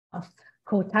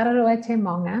Ko Tararua Te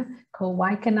Monga, ko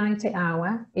Waikanai Te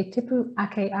Awa, I tipu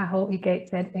ake aho I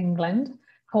Gateshead, England,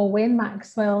 ko Wayne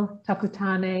Maxwell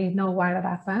Takutane no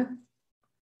Wairarapa,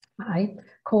 ai,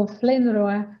 ko Flynn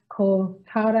Roa, ko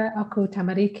Tara Aku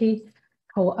Tamariki,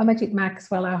 ko Amajit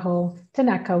Maxwell aho,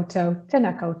 tēnā koutou,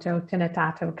 tēnā koutou, tēnā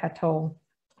tātou katoa.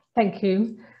 Thank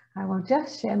you. I will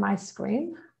just share my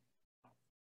screen.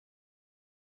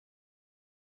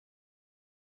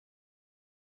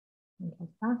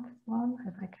 Back one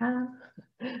if I can.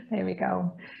 There we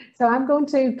go. So I'm going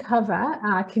to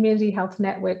cover community health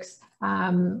networks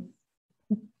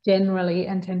generally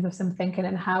in terms of some thinking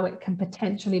and how it can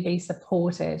potentially be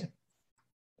supported.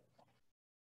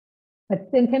 But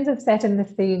in terms of setting the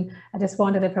scene, I just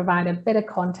wanted to provide a bit of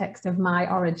context of my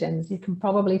origins. You can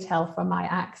probably tell from my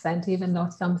accent, even though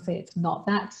some say it's not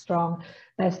that strong,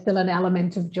 there's still an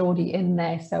element of Geordie in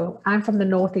there. So I'm from the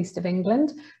northeast of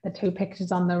England. The two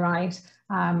pictures on the right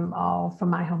are from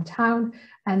my hometown,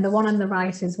 and the one on the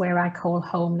right is where I call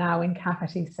home now in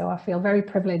Kapiti. So I feel very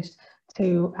privileged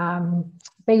to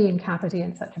be in Kapiti,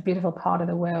 in such a beautiful part of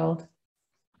the world,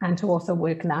 and to also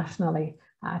work nationally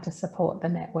to support the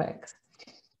networks.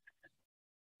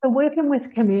 So working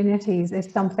with communities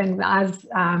is something that, as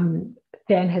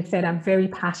Jen has said, I'm very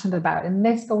passionate about, and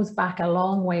this goes back a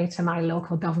long way to my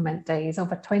local government days.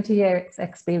 Over 20 years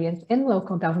experience in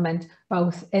local government,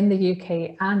 both in the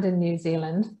UK and in New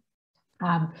Zealand.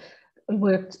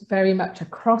 Worked very much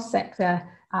across sector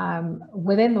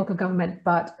within local government,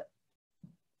 but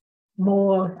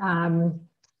more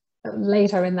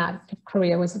later in that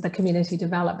career was the community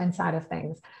development side of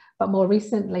things. But more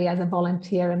recently as a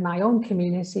volunteer in my own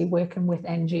community, working with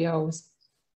NGOs.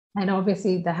 And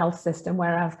obviously the health system,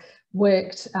 where I've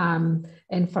worked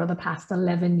in for the past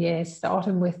 11 years,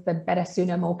 starting with the better,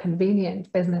 sooner, more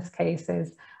convenient business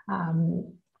cases.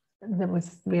 That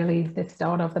was really the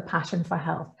start of the passion for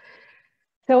health.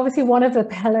 So obviously one of the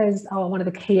pillars, or one of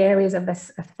the key areas of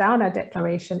this Astana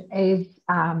Declaration is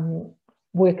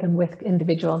working with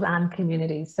individuals and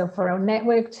communities. So for our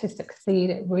network to succeed,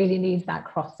 it really needs that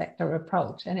cross-sector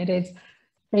approach. And it is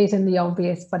stating the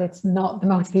obvious, but it's not the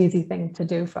most easy thing to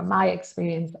do from my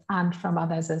experience and from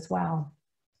others as well.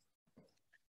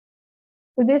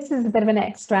 So this is a bit of an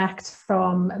extract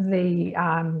from the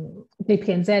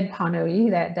GPNZ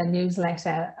Panui, the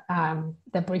newsletter,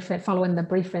 the briefing, following the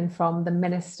briefing from the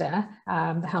minister,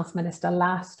 the health minister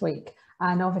last week.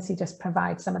 And obviously just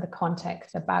provide some of the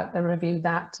context about the review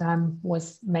that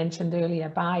was mentioned earlier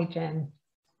by Jen.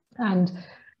 And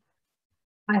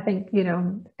I think, you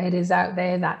know, it is out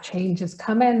there that change is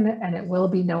coming, and it will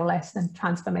be no less than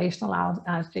transformational,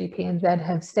 as GPNZ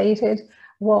have stated.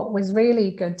 What was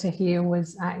really good to hear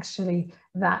was actually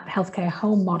that healthcare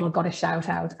home model got a shout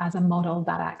out as a model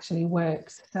that actually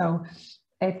works. So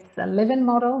it's a living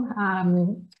model,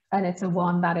 and it's a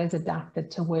one that is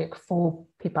adapted to work for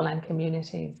people and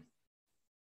communities.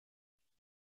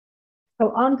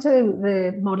 So onto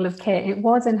the model of care, it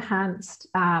was enhanced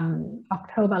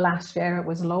October last year. It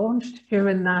was launched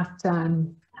during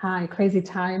that crazy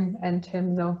time in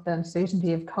terms of the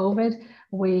uncertainty of COVID.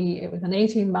 It was an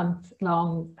 18-month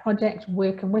long project,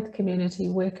 working with community,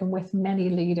 working with many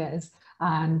leaders,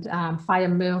 and Fire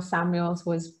Merle Samuels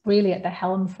was really at the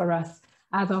helm for us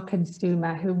as our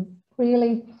consumer, who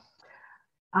really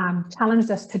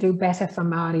challenged us to do better for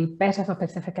Maori, better for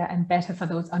Pacifica, and better for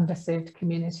those underserved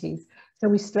communities. So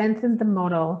we strengthened the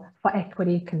model for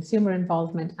equity, consumer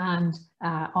involvement, and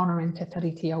honouring Te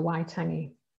Tiriti o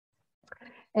Waitangi.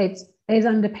 It is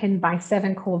underpinned by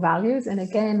 7 core values, and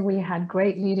again we had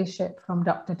great leadership from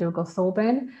Dr. Dougal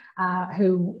Thorburn,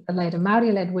 who led a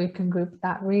Maori-led working group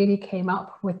that really came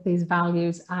up with these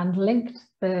values and linked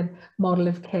the model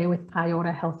of care with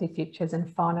Paiora Healthy Futures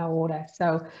and Whānau Ora.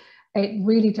 So it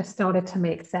really just started to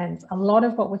make sense. A lot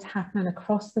of what was happening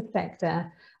across the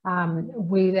sector,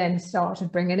 we then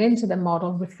started bringing into the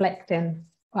model, reflecting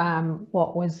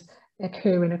what was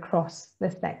occurring across the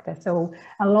sector. So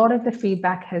a lot of the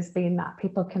feedback has been that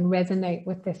people can resonate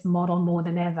with this model more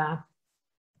than ever.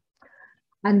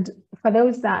 And for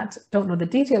those that don't know the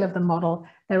detail of the model,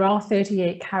 there are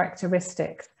 38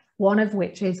 characteristics, one of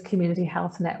which is community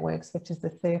health networks, which is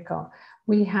the circle.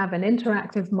 We have an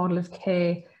interactive model of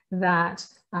care that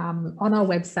on our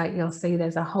website, you'll see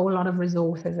there's a whole lot of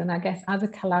resources. And I guess as a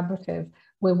collaborative,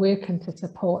 we're working to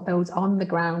support those on the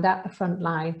ground at the front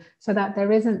line so that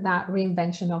there isn't that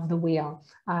reinvention of the wheel.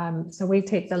 So we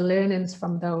take the learnings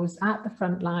from those at the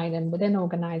front line and within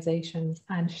organisations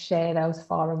and share those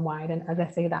far and wide. And as I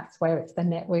say, that's where it's the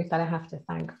network that I have to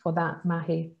thank for that,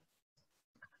 Mahi.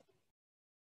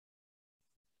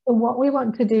 So what we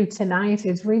want to do tonight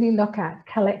is really look at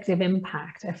collective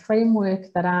impact, a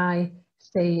framework that I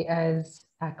see as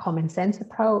a common sense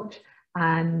approach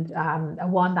and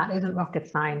one that isn't rocket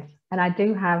science. And I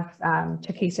do have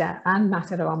Chiquita and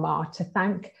Masaru Amar to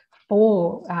thank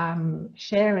for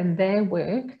sharing their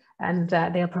work, and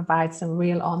they'll provide some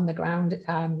real on the ground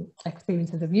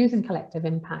experiences of using collective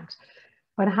impact.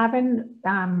 But having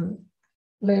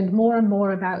learned more and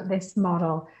more about this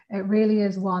model, it really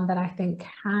is one that I think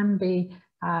can be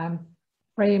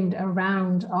framed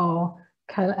around our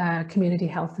community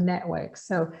health networks.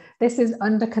 So this is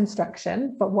under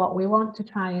construction, but what we want to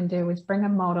try and do is bring a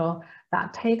model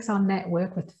that takes our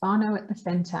network with whānau at the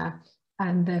centre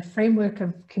and the framework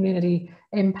of community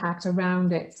impact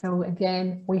around it. So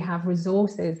again, we have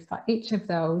resources for each of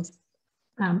those.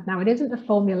 Now, it isn't a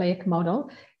formulaic model.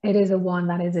 It is a one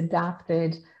that is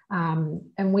adapted,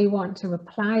 and we want to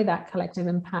apply that collective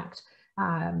impact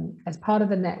as part of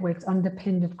the networks,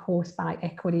 underpinned, of course, by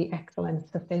equity,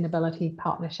 excellence, sustainability,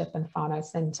 partnership, and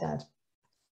whānau-centred.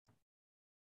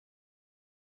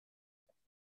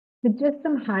 So just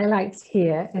some highlights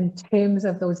here in terms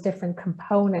of those different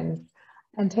components.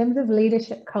 In terms of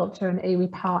leadership culture and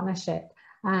iwi partnership,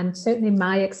 and certainly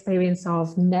my experience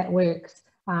of networks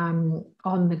on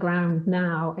the ground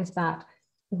now is that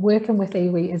working with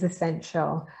iwi is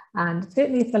essential, and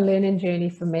certainly it's a learning journey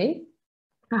for me.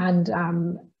 And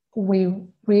we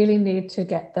really need to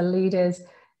get the leaders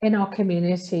in our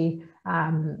community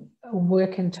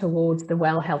working towards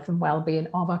the health and well-being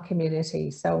of our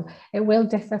community. So it will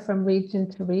differ from region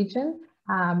to region,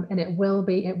 and it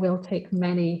will take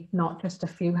many, not just a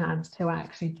few hands, to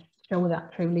actually show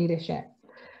that true leadership.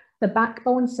 The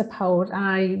backbone support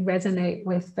I resonate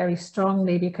with very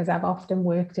strongly, because I've often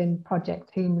worked in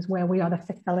project teams where we are the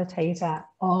facilitator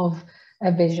of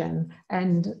a vision,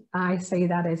 and I see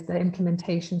that as the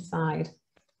implementation side.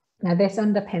 Now, this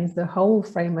underpins the whole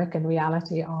framework and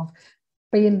reality of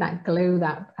being that glue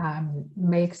that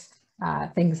makes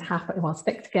things happen, well,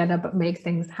 stick together, but make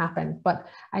things happen. But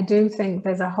I do think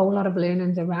there's a whole lot of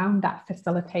learnings around that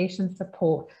facilitation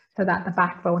support, so that the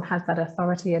backbone has that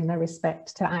authority and the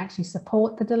respect to actually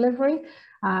support the delivery.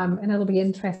 And it'll be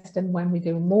interesting when we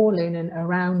do more learning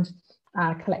around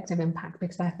collective impact,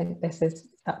 because I think this is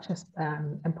such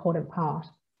an important part.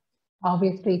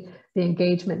 Obviously, the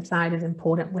engagement side is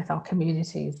important with our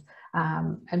communities,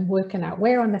 and working out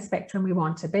where on the spectrum we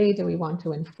want to be. Do we want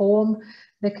to inform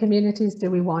the communities? Do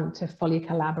we want to fully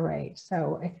collaborate?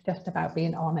 So it's just about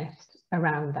being honest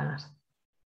around that.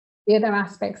 The other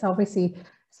aspects, obviously,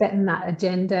 setting that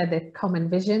agenda, the common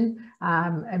vision,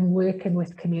 and working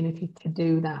with community to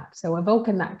do that. So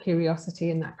evoking that curiosity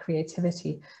and that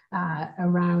creativity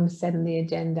around setting the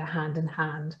agenda hand in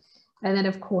hand. And then,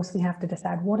 of course, we have to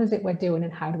decide what is it we're doing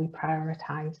and how do we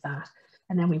prioritize that?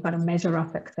 And then we've got to measure our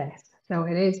success. So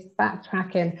it is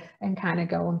backtracking and kind of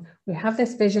going, we have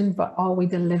this vision, but are we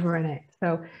delivering it?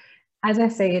 So as I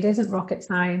say, it isn't rocket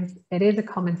science. It is a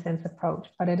common sense approach,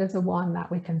 but it is a one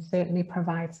that we can certainly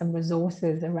provide some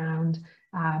resources around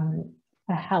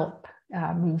to help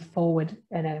move forward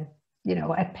in a,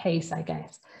 at pace, I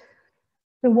guess.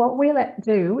 So what we'll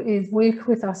do is work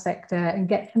with our sector and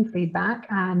get some feedback,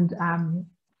 and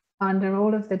under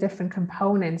all of the different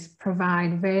components,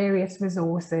 provide various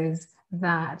resources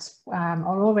that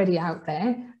are already out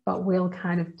there, but we'll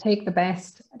kind of take the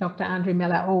best. Dr. Andrew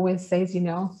Miller always says,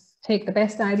 take the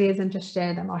best ideas and just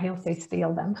share them, or he'll say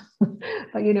steal them.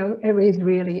 But, it is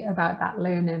really about that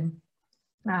learning.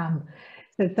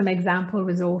 So some example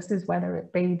resources, whether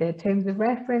it be the terms of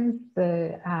reference,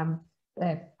 the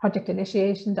project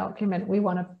initiation document, we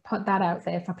want to put that out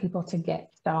there for people to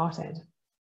get started.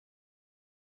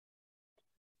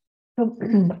 So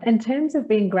in terms of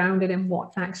being grounded in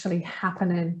what's actually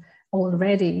happening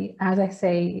already, as I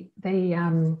say, there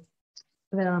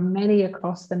are many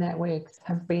across the networks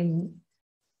have been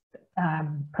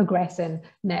progressing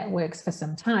networks for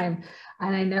some time.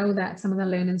 And I know that some of the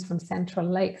learnings from Central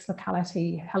Lakes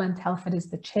locality, Helen Telford is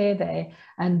the chair there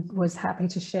and was happy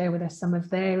to share with us some of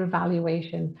their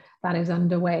evaluation that is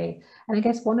underway. And I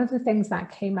guess one of the things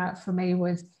that came out for me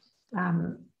was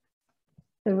the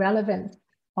relevance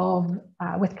of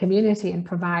with community and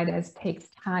providers takes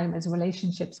time as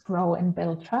relationships grow and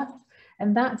build trust.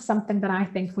 And that's something that I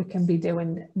think we can be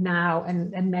doing now,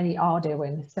 and many are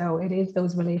doing. So it is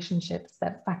those relationships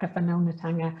that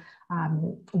whakawhanaungatanga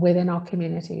within our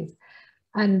communities.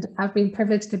 And I've been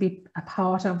privileged to be a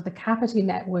part of the Kapiti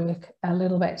network a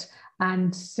little bit,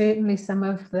 and certainly some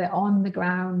of the on the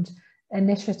ground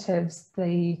initiatives,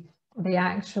 the the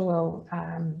actual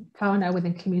whānau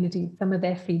within community, some of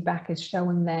their feedback is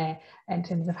shown there in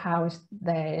terms of how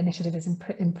the initiative has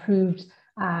improved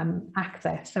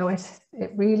access. So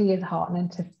it really is heartening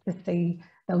to see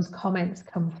those comments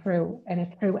come through in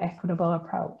a true equitable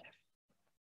approach.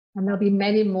 And there'll be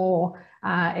many more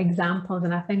examples,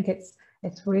 and I think it's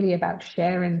really about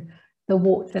sharing the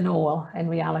warts and all in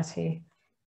reality.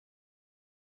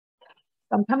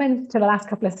 I'm coming to the last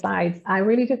couple of slides. I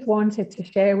really just wanted to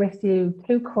share with you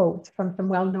 2 quotes from some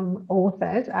well-known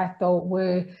authors I thought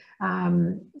were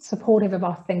supportive of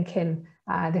our thinking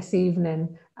this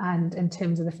evening. And in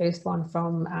terms of the first one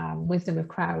from Wisdom of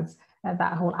Crowds,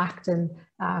 that whole acting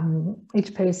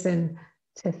each person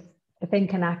to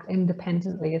think and act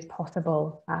independently as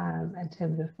possible in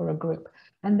terms of for a group.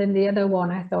 And then the other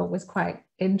one I thought was quite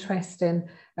interesting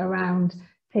around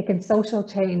taking social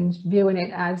change, viewing it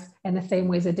as in the same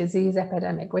way as a disease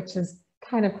epidemic, which is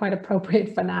kind of quite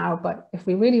appropriate for now. But if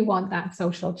we really want that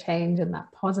social change and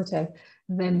that positive,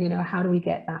 then, you know, how do we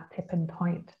get that tipping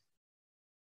point?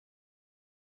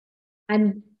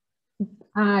 And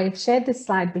I've shared this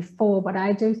slide before, but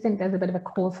I do think there's a bit of a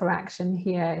call for action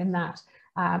here in that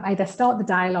either start the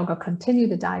dialogue or continue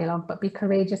the dialogue, but be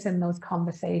courageous in those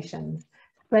conversations.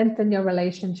 Strengthen your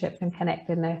relationships and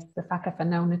connectedness, the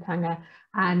whakawhanaungatanga.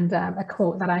 And a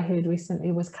quote that I heard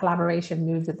recently was, collaboration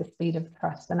moves at the speed of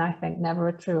trust. And I think never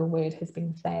a truer word has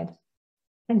been said.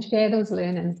 And share those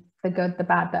learnings, the good, the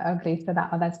bad, the ugly, so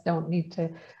that others don't need to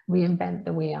reinvent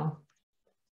the wheel.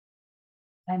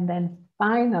 And then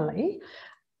finally,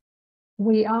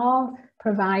 we are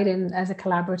providing as a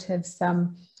collaborative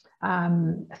some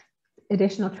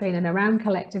additional training around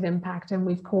collective impact, and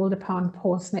we've called upon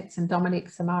Paul Smits and Dominique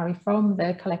Samari from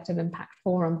the Collective Impact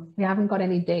Forum. We haven't got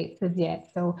any dates as yet,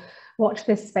 so watch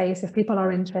this space. If people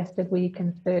are interested, we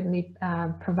can certainly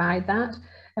provide that,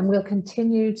 and we'll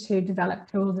continue to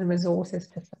develop tools and resources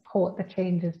to support the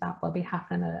changes that will be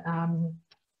happening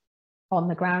on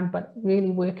the ground, but really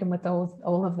working with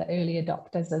all of the early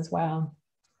adopters as well.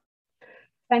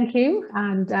 Thank you,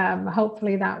 and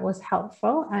hopefully that was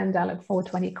helpful, and I look forward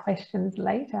to any questions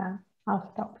later. I'll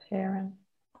stop sharing.